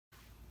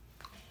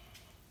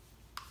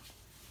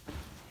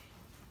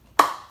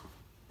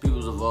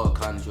of all,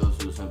 conjure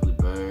to Simply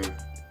Bird.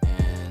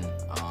 And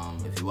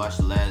if you watched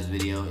the last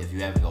video, if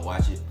you haven't, go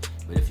watch it.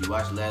 But if you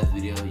watched the last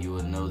video, you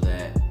will know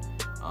that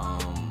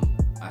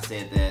I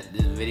said that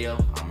this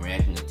video, I'm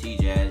reacting to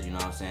TJass, you know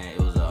what I'm saying? It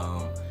was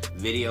a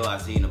video I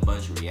seen a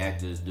bunch of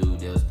reactors do.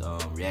 They was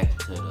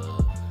reacting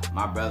to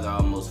my brother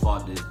almost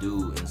fought this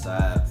dude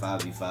inside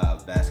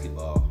 5v5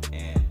 basketball.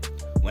 And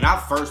when I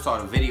first saw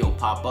the video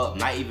pop up,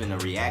 not even the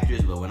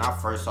reactors, but when I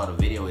first saw the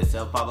video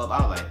itself pop up,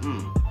 I was like,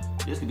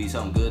 this could be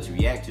something good to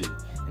react to.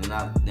 And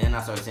then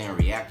I started saying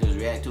reactors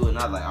react to it, and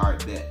I was like,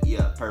 alright, bet,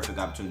 yeah, perfect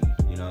opportunity.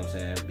 You know what I'm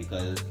saying?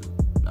 Because,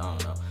 I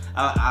don't know.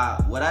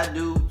 What I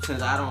do,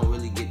 since I don't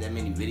really get that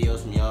many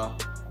videos from y'all,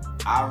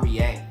 I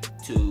react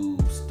to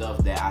stuff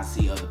that I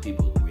see other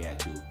people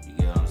react to. You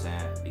get what I'm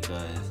saying?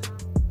 Because,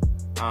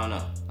 I don't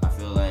know. I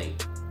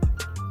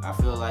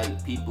feel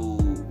like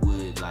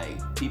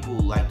people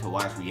like to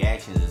watch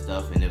reactions and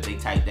stuff, and if they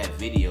type that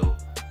video,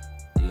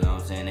 you know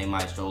what I'm saying, they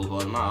might stroll go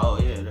to my, oh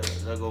yeah,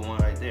 there go one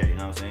right there, you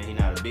know what I'm saying? He's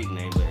not a big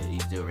name, but he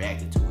still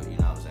reacted to it, you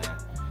know what I'm saying?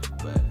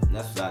 But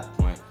that's beside the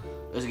point.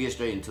 Let's get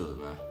straight into it,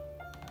 man.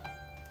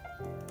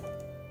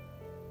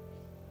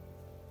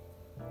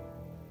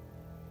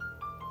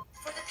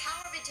 For the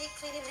power of a deep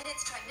cleaning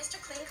minutes, try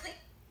Mr. Clean Clean.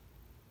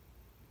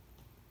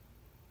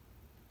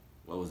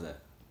 What was that?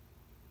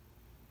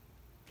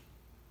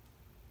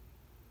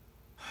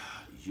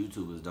 These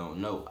YouTubers don't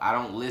know. I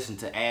don't listen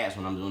to ads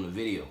when I'm doing a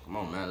video. Come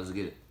on, man, let's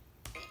get it.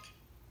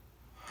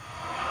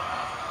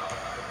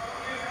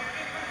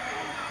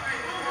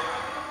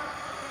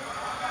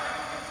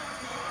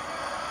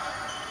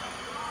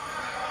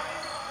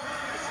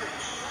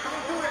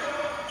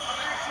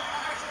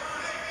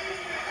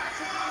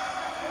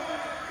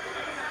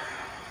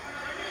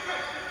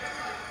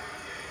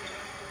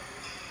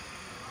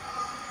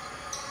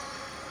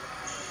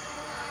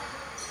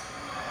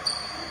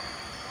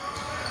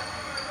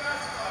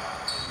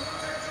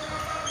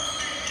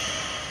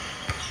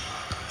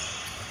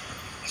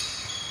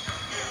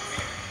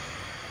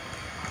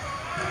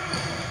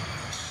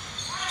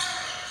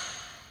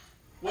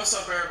 What's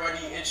up,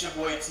 everybody? It's your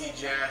boy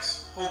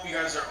TJass. Hope you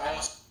guys are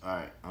almost.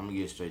 Alright, I'm gonna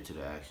get straight to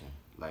the action,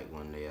 like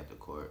one day at the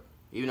court.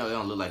 Even though it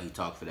don't look like he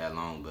talked for that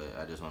long, but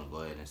I just want to go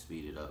ahead and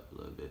speed it up a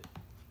little bit.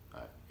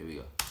 Alright, here we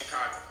go.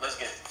 Let's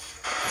get it.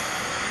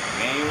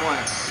 Game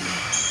one.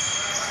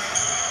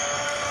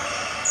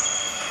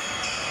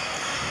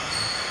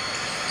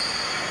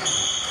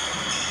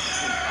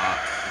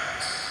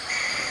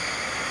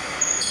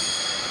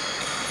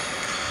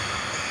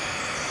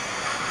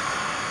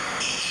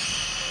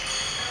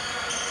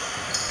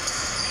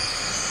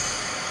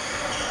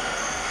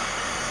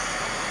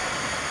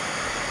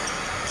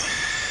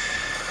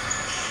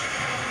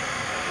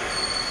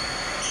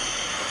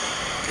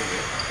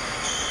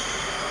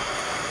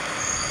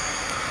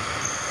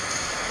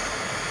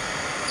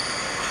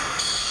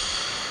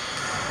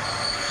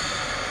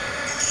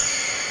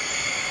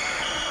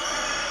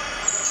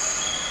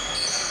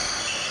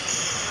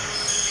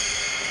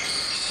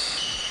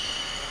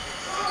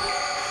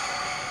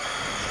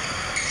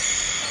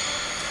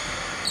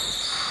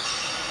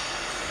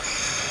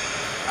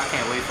 I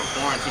can't wait for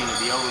quarantine to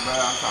be over, bro.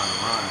 I'm trying to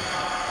run.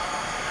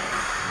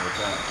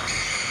 Okay.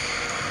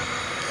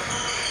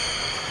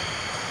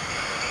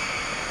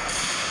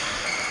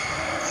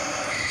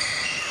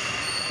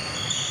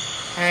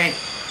 Hey.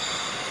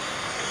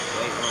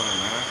 Weight room,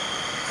 man.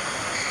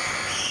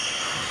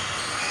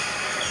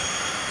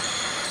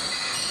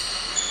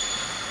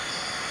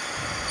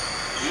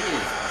 He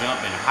is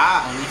jumping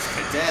high on these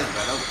contests,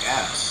 but no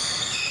cap.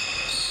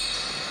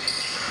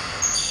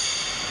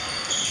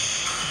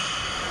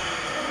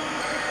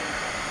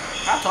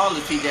 How tall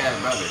is TJass'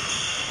 brother?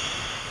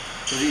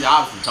 Because he's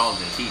obviously taller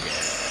than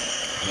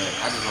TJass. But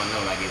I just want to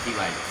know, like, if he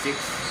like 6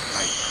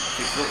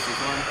 foot,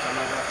 6'1", something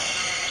like that.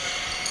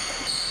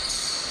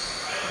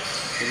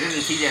 Because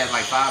isn't TJass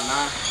like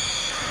 5'9"?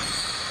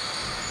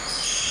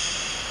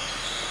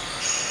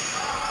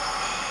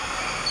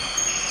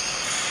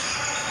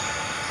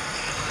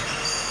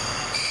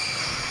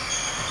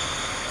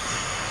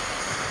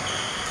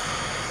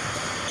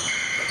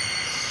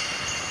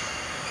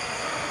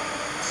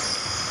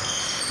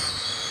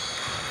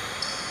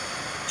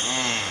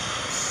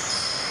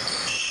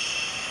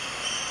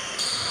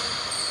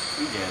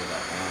 TJass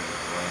got angry,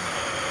 boy.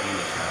 In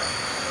the shot.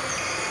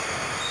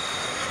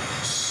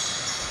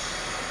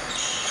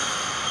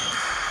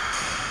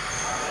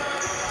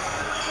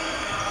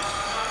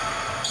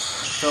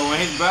 So when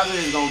his brother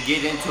is gonna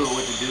get into it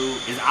with the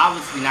dude, it's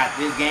obviously not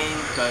this game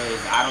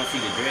because I don't see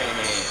the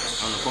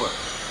dreadhead on the court.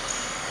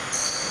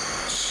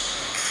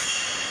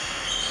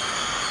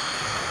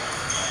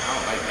 I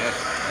don't like that.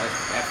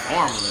 That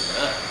form looks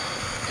up.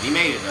 But he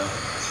made it though.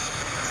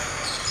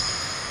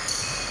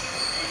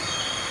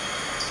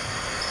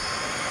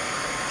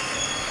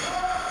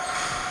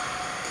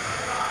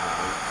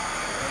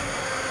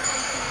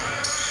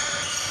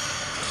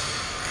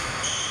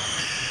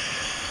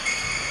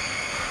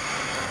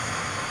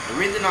 The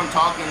reason I'm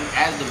talking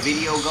as the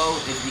video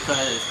goes is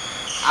because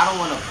I don't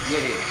want to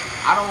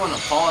I don't want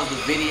to pause the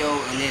video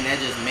and then that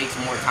just makes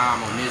more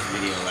time on this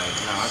video. Like,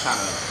 you know, I'm trying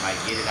to like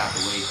get it out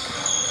the way.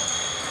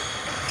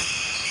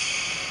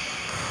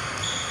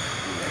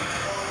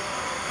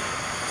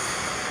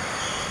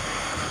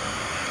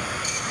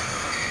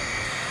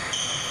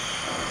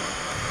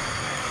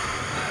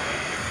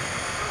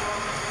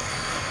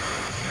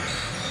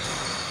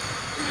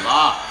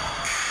 Lock.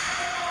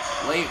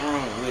 Weight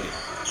room with it.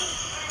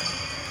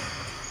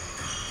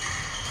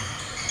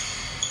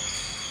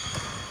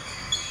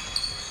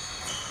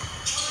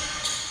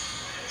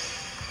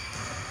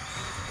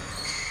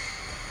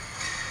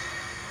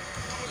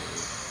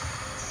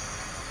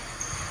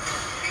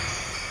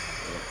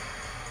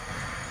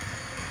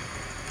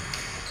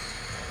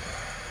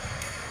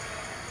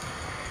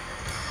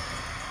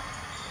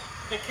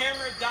 The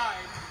camera died.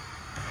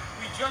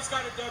 We just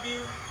got a W.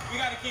 We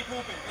got to keep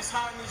hooping. It's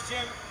hot in this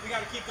gym. We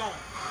got to keep going.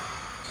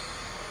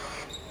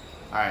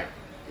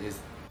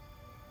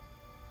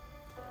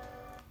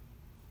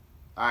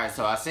 Alright,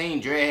 so I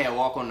seen Dreadhead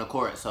walk on the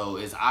court, so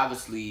it's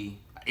obviously,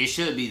 it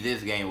should be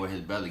this game where his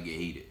belly get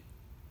heated.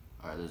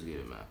 Alright, let's get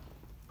it, man.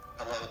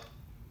 Hello.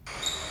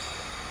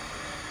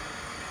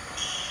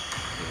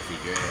 Let's see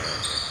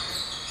Dreadhead.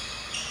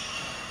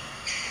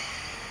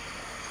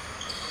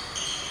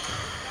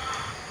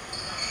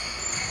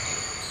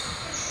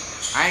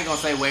 I ain't gonna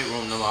say weight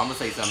room no more. I'm gonna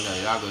say something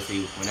else. Y'all go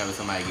see whenever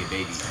somebody get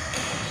baby.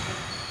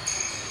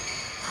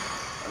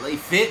 LA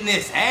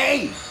Fitness,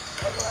 hey!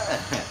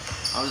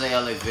 I'm gonna say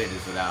LA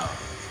Fitness without.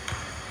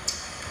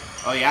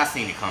 Oh yeah, I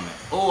seen it coming.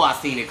 Oh, I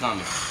seen it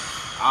coming.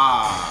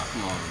 Ah,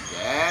 come on,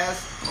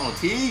 Jazz. Come on,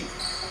 T.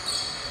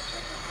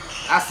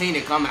 I seen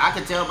it coming. I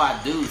could tell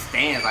by dude's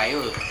stance. Like, it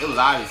was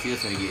obvious he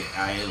was gonna get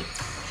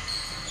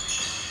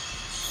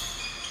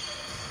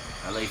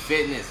LA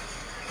Fitness.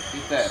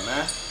 Keep that,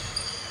 man.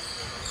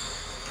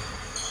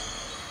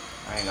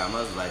 I ain't got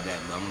muscles like that,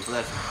 but I'm gonna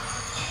flex them.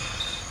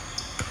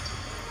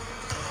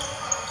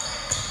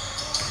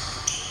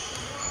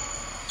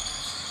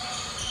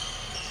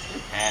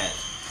 Good pass.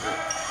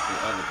 Good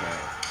other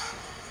pass.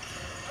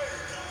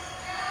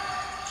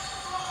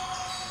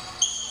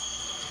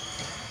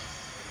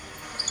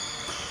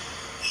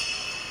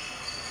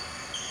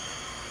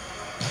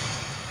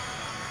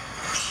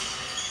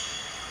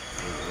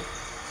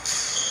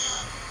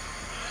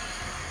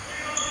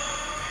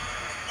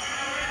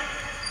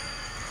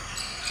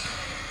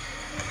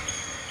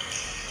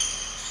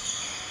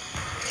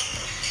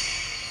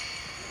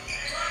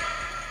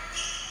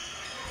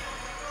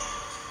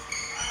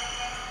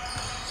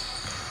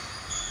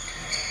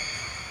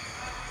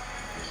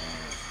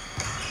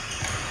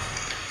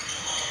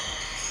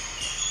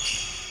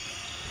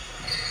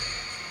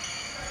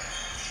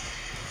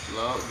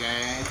 Slow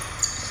game.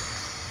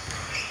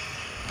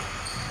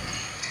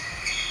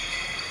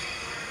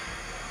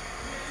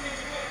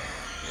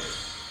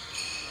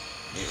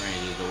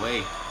 Mid-range is the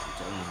way.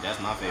 That's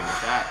my favorite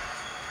shot.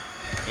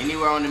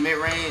 Anywhere on the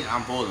mid-range,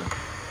 I'm pulling.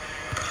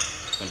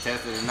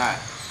 Contested or not.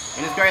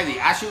 And it's crazy.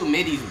 I shoot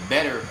middies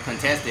better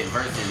contested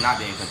versus not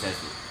being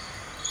contested.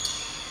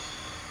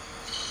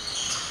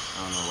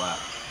 I don't know why.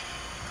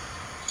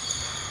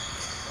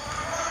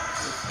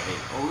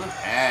 Oh, look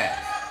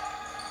at.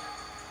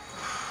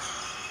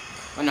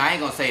 Well, no, I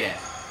ain't gonna say that.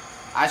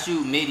 I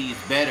shoot middies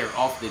better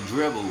off the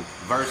dribble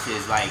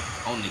versus like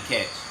on the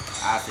catch.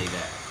 I'll say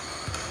that.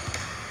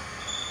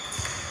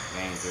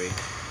 Game 3.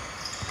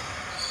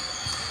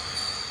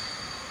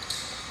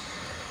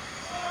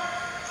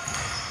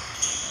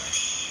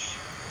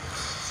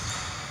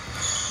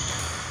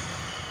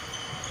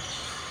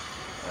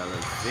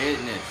 LA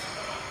Fitness.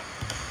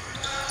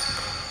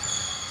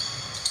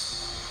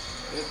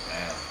 Good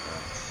pass, bro.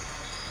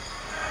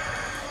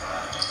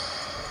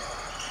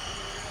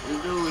 This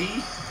dude,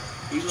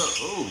 he look,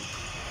 ooh.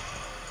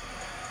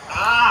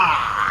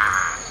 Ah!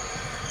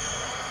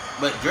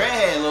 But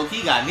Dreadhead,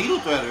 low-key, got needle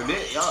threader a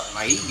bit. Y'all,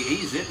 like,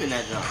 he zipping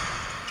that jump.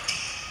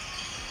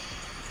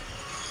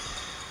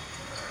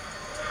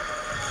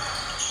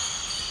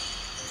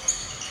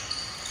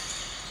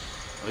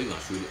 Oh, he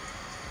gonna shoot it.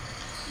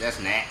 That's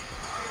Nat.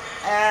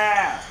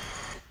 Ah!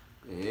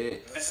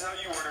 Good. This is how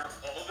you order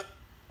all of it?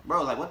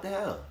 Bro, like, what the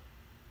hell?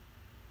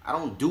 I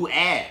don't do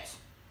ads.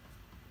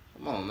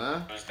 Come on,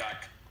 man.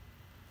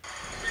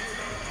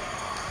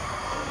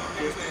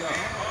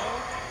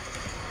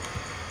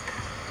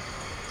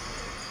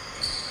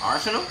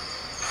 Arsenal?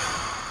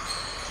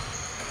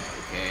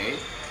 Okay.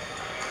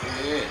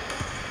 Good.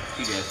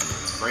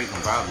 TJass break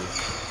him probably.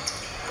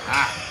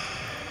 Ah.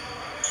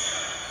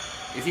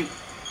 If you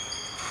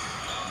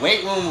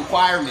weight room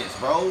requirements,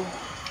 bro.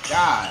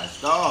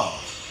 Gosh, dog.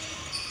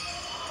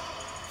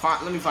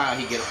 Let me find out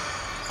he get him.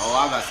 Oh,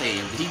 I was about to say,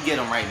 if he get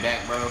him right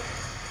back, bro.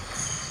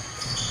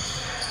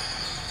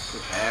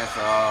 Good pass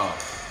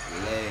off.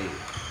 Lay.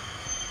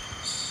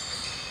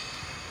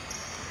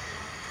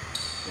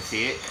 That's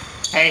it.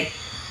 Hey.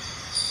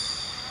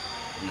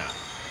 No.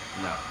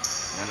 No.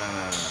 No, no,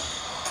 no, no.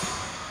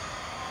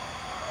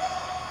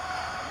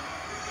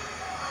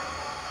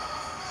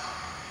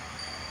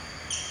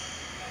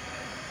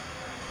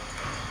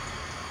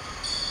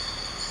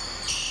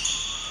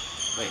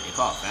 Wait, they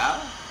called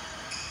foul?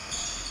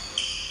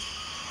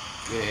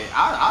 Yeah,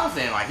 I was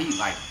saying like he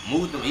like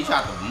moved him. He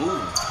tried to move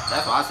him.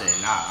 That's why I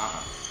said nah.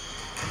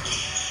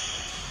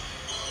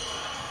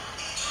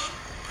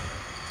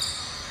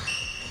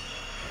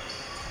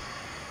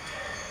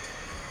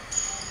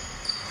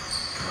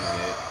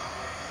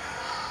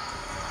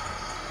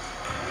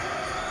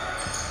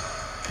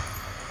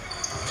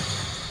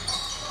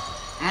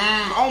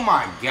 Oh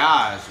my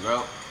gosh,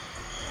 bro.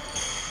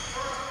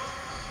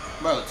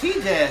 Bro,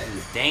 TJass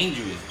is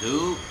dangerous,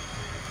 dude.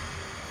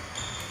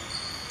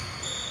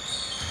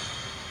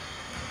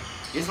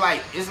 It's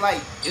like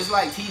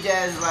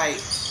TJass is like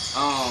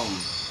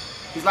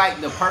he's like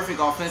the perfect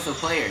offensive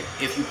player.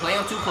 If you play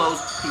him too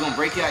close, he gonna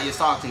break you out your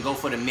socks and go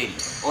for the midi,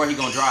 or he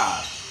gonna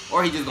drive,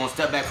 or he just gonna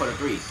step back for the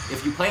three.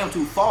 If you play him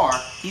too far,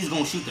 he's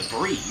gonna shoot the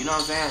three. You know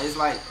what I'm saying? It's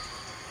like,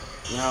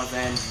 you know what I'm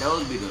saying?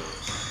 Those be the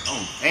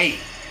hey.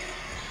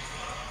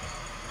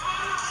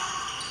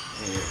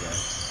 Yeah, bro.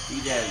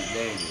 TJass is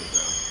dangerous,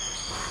 bro.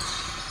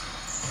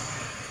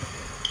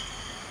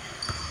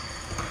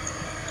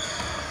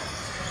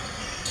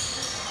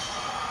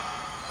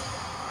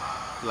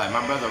 Like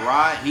my brother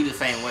Rod, he the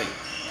same way.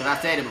 Cause I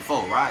said it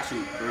before, Rod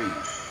shoot threes.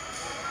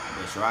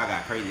 But Sherrod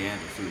got crazy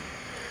handles too.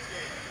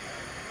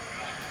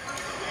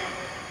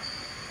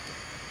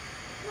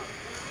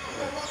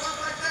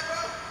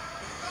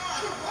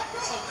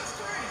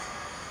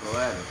 Go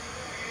at him.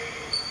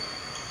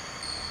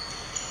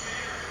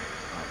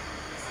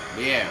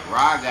 But yeah,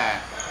 Rod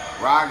got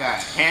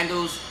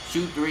handles,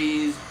 shoot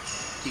threes,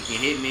 he can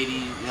hit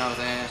middies, you know what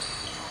I'm saying?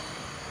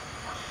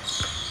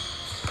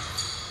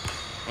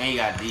 And he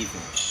got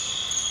defense.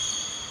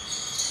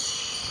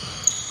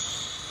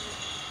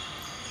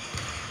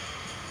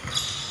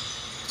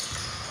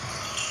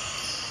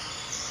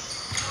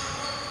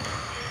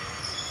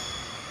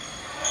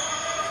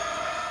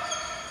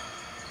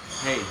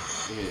 Hey,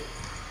 look at it.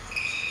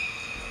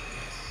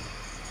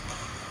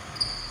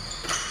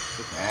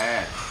 Look at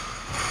that.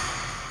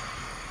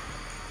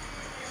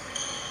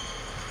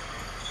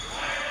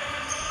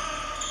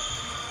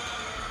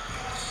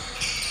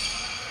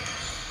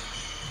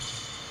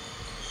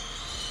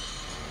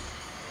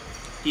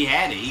 He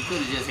had it. He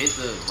could have just hit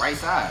the right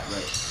side,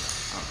 but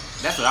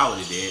that's what I would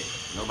have did.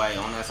 Nobody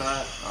on that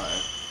side? All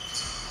right.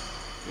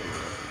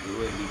 It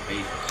wouldn't be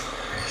patient.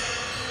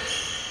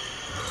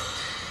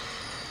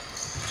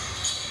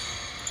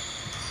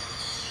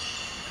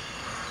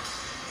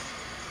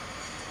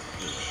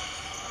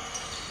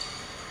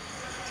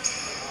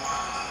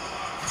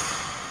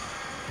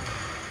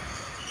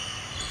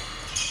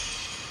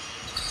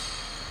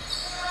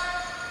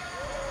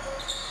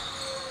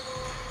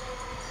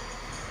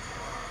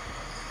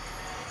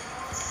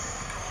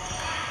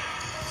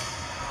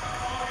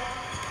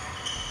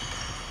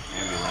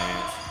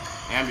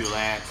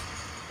 Ambulance.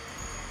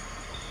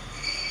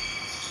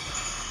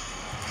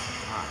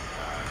 Oh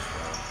gosh,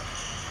 bro.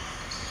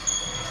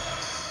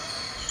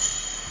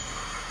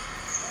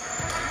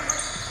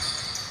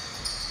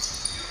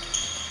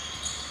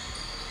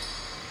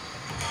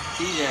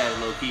 TJass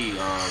low key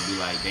be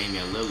like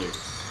Damian Lillard.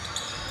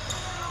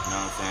 You know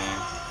what I'm saying?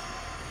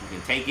 He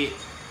can take it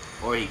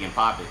or he can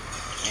pop it.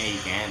 And he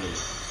can handle it.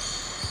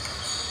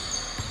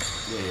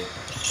 Yeah.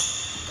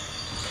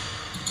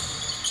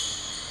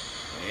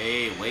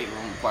 Hey, weight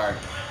room required.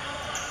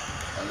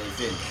 LA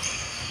Fitness.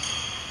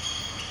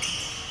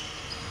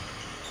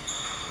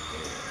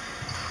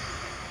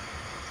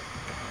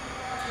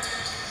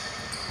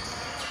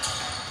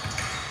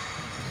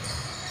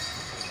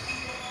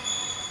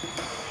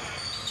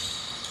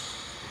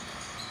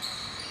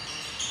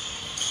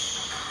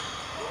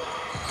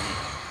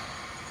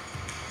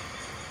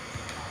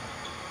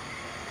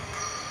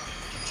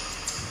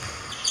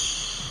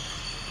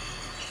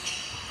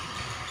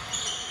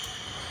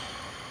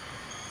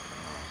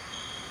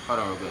 Hold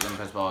on real quick, let me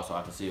press pause so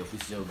I can see if we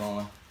still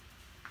going.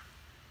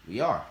 We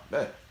are,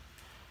 bet.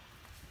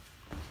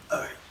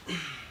 Alright. You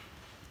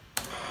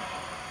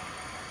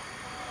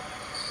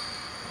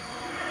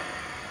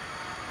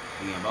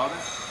getting ball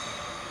back?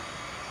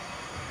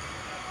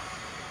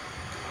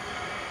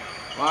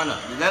 Why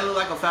not? Does that look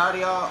like a foul to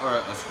y'all or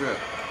a strip?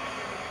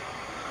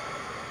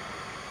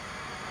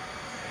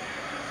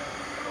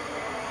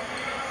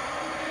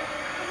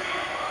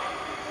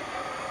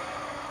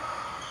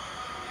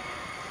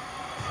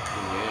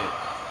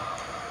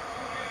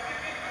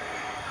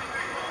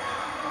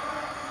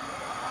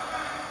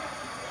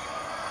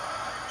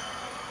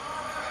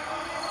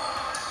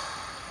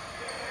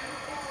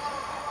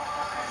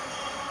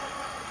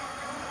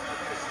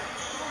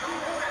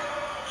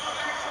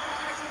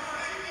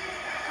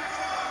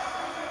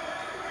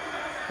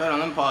 Hold on,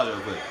 let me pause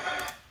real quick.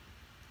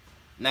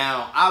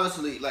 Now,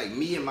 obviously, like,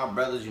 me and my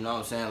brothers, you know what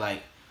I'm saying?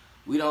 Like,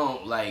 we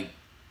don't, like,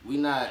 we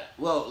not,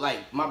 well,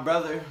 like, my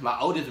brother, my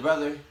oldest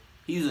brother,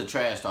 he's a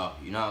trash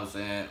talker, you know what I'm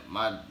saying?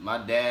 My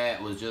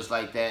dad was just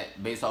like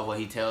that, based off what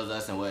he tells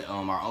us and what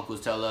our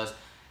uncles tell us.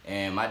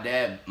 And my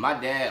dad,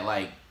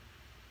 like,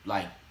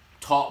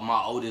 taught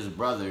my oldest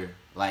brother,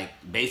 like,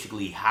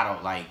 basically how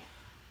to, like,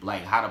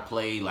 like how to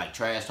play, like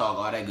trash talk,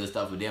 all that good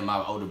stuff. But then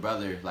my older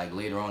brother, like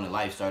later on in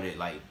life, started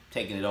like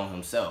taking it on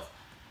himself.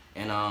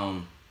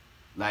 And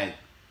like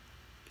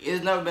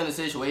it's never been a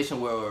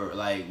situation where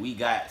like we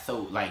got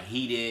so like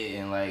heated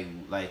and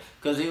like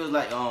cause he was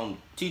like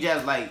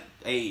TJass like,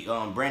 hey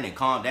Brandon,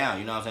 calm down,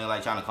 you know what I'm saying,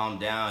 like trying to calm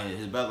down.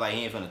 His brother like,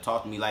 he ain't finna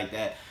talk to me like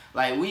that.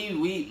 Like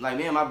we like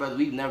me and my brother,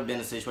 we've never been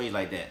in a situation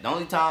like that. The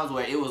only times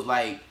where it was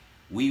like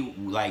we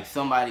like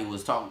somebody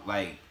was talking,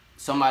 like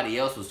somebody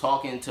else was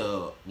talking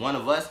to one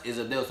of us, is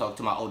if they was talking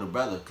to my older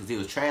brother, because he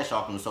was trash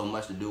talking him so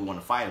much the dude want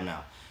to fight him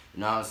now. You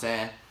know what I'm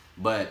saying?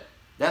 But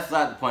that's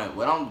not the point.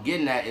 What I'm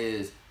getting at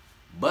is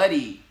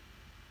Buddy,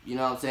 you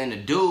know what I'm saying, the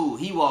dude,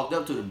 he walked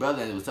up to the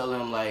brother and was telling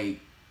him like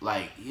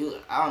he,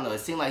 I don't know, it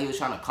seemed like he was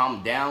trying to calm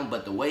him down,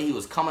 but the way he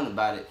was coming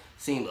about it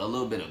seemed a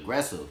little bit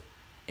aggressive.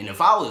 And if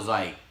I was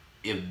like,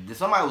 if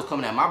somebody was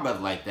coming at my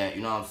brother like that,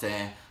 you know what I'm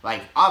saying,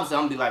 like obviously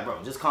I'm gonna be like,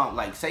 bro, just calm,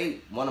 like say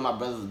one of my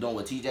brothers is doing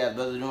what TJass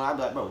brothers doing, I'd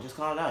be like, bro, just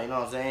calm down, you know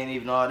what I'm saying, ain't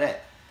even all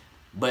that.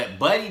 But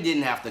Buddy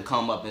didn't have to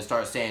come up and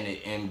start saying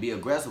it and be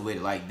aggressive with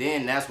it. Like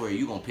then that's where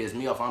you gonna piss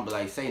me off. I'm gonna be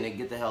like, say nigga,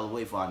 get the hell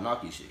away before I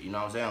knock your shit, you know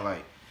what I'm saying?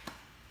 Like,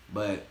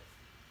 but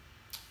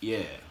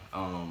yeah,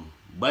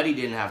 Buddy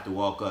didn't have to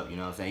walk up, you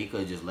know what I'm saying? He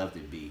could have just left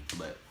it be,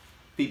 but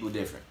people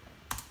different.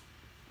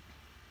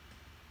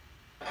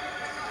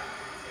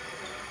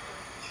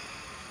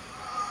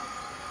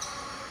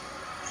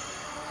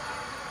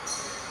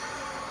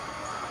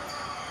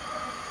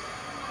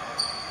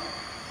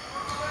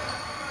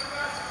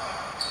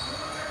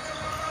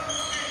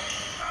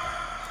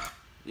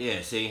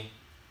 Yeah, see?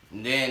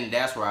 And then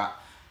that's where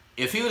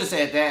if he would have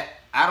said that,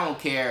 I don't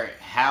care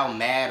how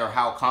mad or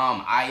how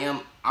calm I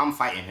am, I'm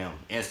fighting him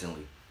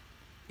instantly.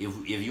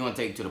 If you want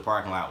to take it to the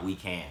parking lot, we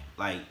can.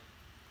 Like,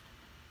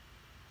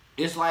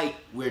 it's like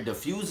we're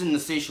diffusing the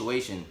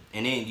situation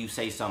and then you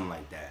say something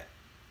like that.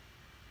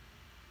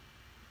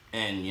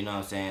 And you know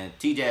what I'm saying?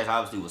 TJass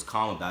obviously was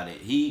calm about it.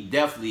 He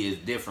definitely is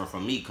different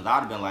from me, because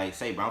I'd have been like,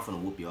 say bro, I'm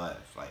finna whoop your ass.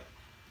 Like,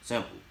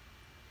 simple.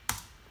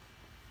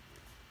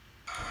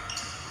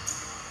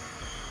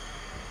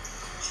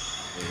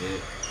 Yeah.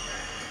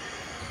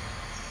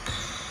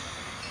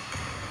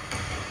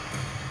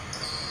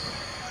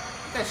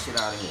 Get that shit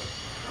out of here.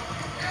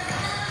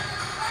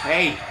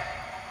 Hey.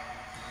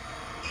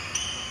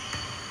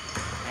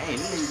 Hey,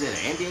 these niggas in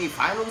an NBA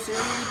Finals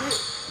series a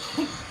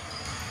bit?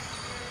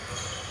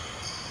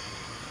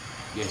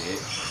 Get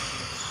hit.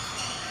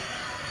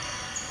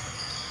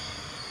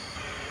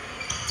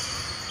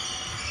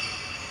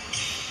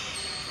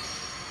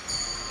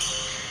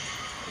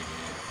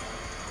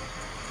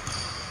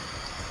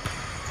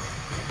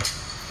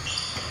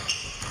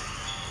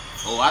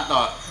 Oh, I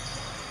thought,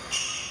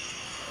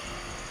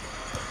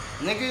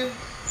 nigga,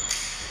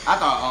 I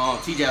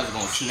thought TJass was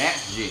gonna snatch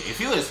shit. If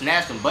he would have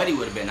snatched him, Buddy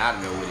would have been out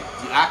of there with it.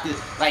 I could,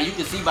 like, you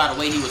could see by the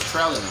way he was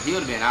trailing him, he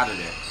would have been out of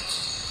there.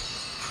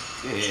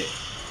 Yeah.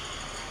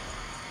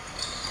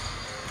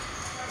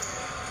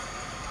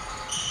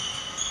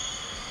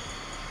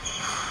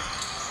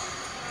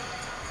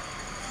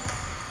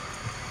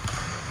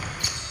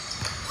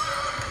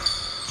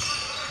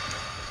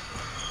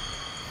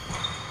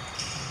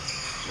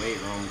 Weight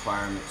room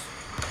requirements.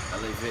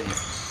 LA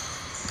Fitness.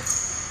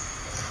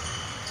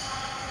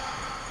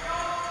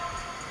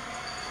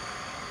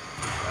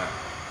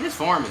 His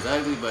form is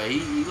ugly, but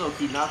he gonna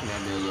keep knocking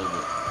that bit a little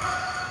bit.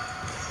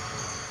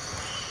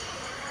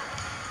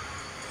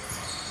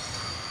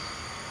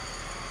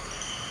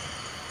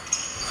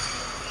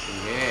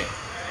 Yeah.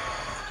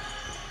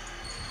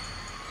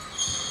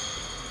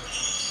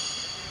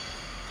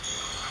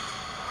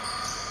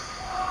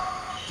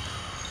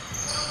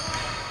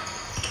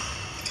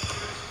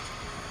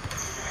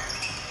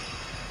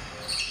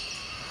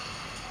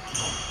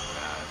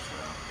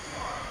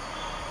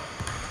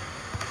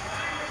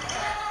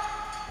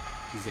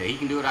 He said he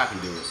can do it, I can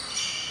do it.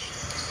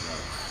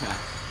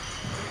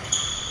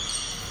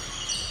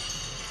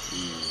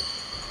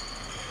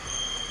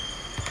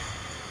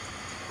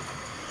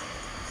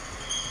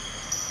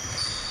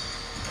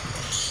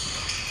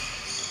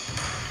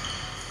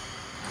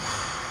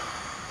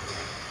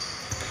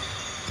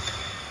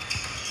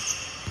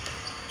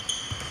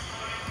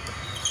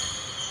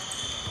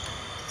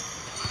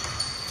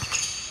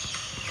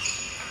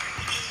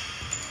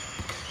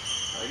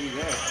 What is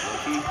that?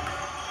 Low-key?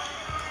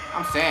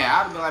 I'm saying,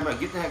 I'd have been like, bro,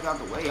 get the heck out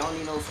the way. I don't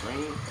need no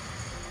screen.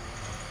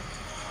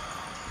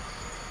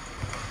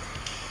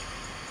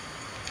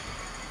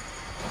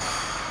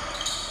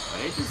 But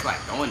they just like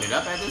throwing it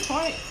up at this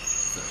point.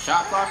 It's a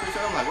shot clock or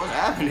something. Like, what's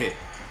happening?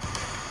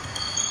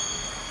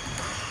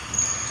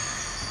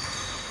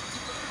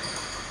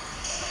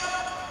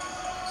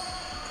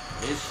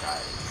 This shot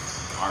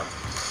is garbage.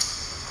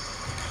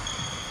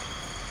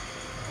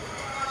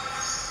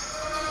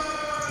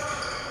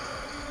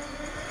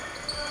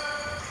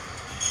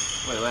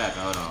 Wait, what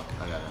happened? Hold on.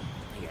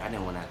 I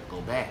didn't want to have to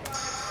go back.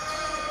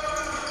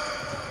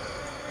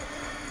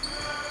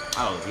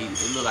 Oh,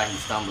 it looked like he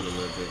stumbled a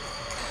little bit.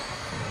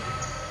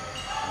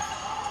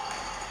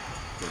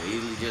 Could have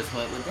easily just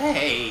went with the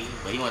hey,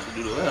 but he wanted to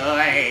do the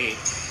hey.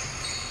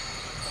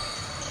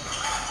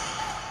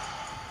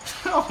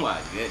 Oh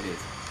my goodness.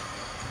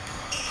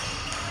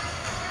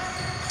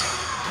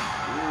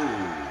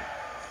 Ooh.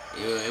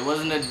 It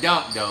wasn't a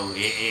dunk though.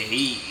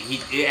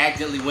 It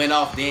accidentally went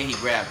off, then he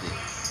grabbed it.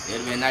 It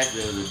would have been nice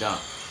if it was a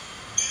dunk.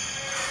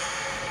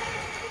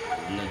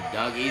 It wasn't a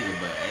dunk either,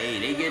 but hey,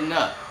 they getting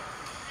up.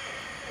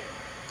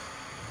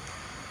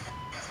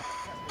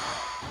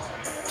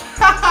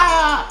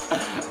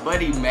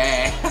 Buddy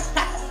mad.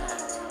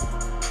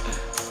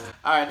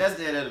 Alright, that's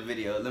the end of the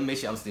video. Let me make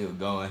sure I'm still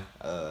going.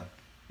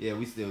 Yeah,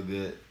 we still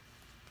good.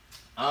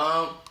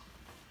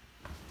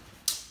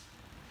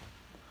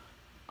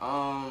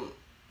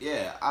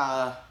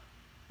 Yeah,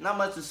 not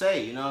much to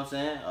say, you know what I'm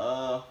saying?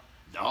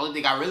 The only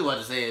thing I really want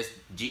to say is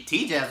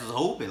TJass was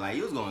hooping, like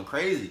he was going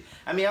crazy.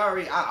 I mean,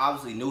 I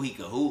obviously knew he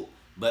could hoop,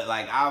 but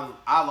like I've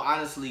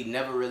honestly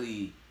never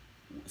really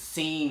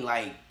seen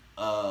like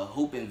a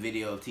hooping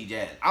video of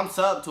TJass. I'm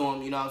subbed to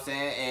him, you know what I'm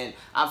saying? And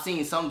I've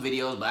seen some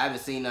videos, but I haven't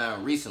seen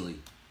none recently.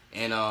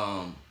 And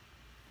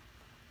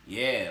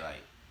yeah,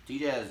 like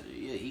TJass,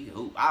 yeah, he could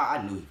hoop.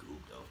 I knew he could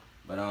hoop though.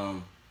 But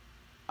I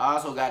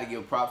also got to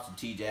give props to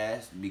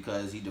TJass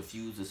because he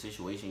diffused the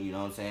situation, you know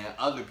what I'm saying?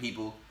 Other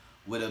people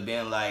would have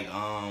been like,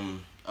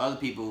 other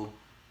people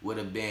would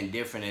have been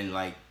different and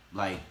like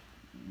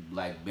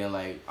been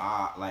like,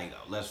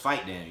 let's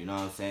fight then, you know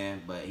what I'm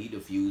saying? But he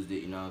diffused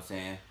it, you know what I'm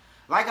saying?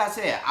 Like I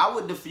said, I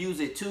would diffuse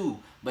it too,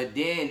 but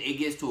then it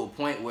gets to a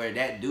point where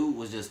that dude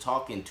was just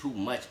talking too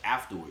much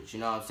afterwards, you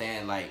know what I'm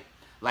saying? Like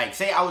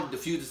say I would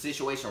diffuse the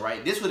situation,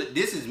 right? This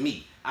is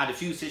me. I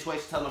diffuse the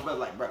situation, tell my brother,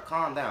 like, bro,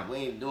 calm down, we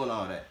ain't doing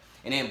all that.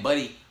 And then,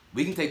 buddy,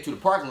 we can take you to the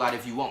parking lot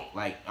if you want.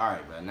 Like, all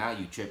right, bro, now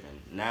you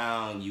tripping.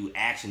 Now you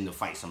action to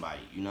fight somebody,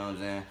 you know what I'm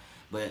saying?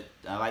 But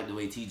I like the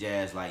way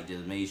TJass, like,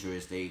 just made sure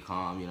it stayed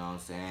calm, you know what I'm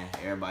saying?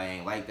 Everybody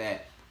ain't like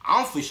that.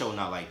 I'm for sure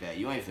not like that.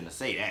 You ain't finna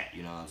say that,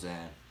 you know what I'm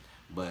saying?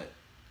 But,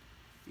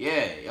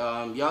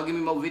 yeah, y'all give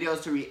me more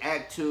videos to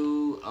react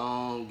to.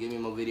 Give me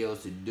more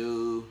videos to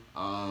do.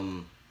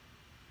 And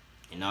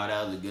all that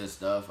other good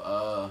stuff.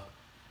 I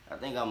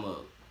think I'm going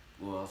to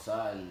go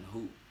outside and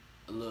hoop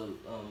a little,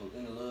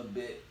 in a little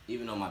bit.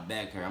 Even though my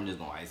back hurt, I'm just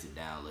gonna ice it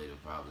down later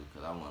probably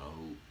because I want to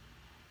hoop.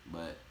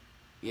 But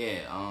yeah,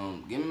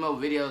 give me more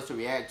videos to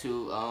react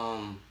to.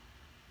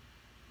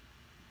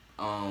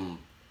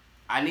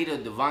 I need a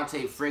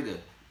Devontae Frigga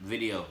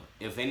video.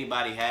 If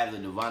anybody has a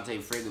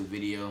Devontae Frigga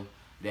video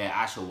that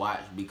I should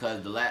watch,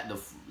 because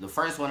the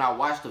first one I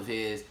watched of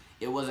his,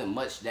 it wasn't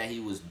much that he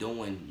was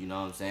doing, you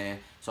know what I'm saying?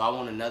 So I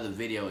want another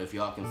video if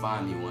y'all can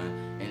find me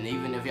one. And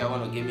even if y'all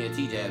want to give me a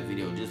TJass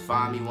video, just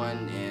find me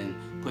one and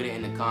put it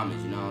in the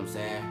comments, you know what I'm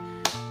saying?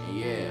 And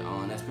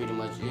yeah, that's pretty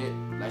much it.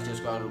 Like,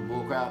 subscribe to the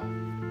Bull Crowd.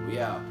 We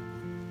out.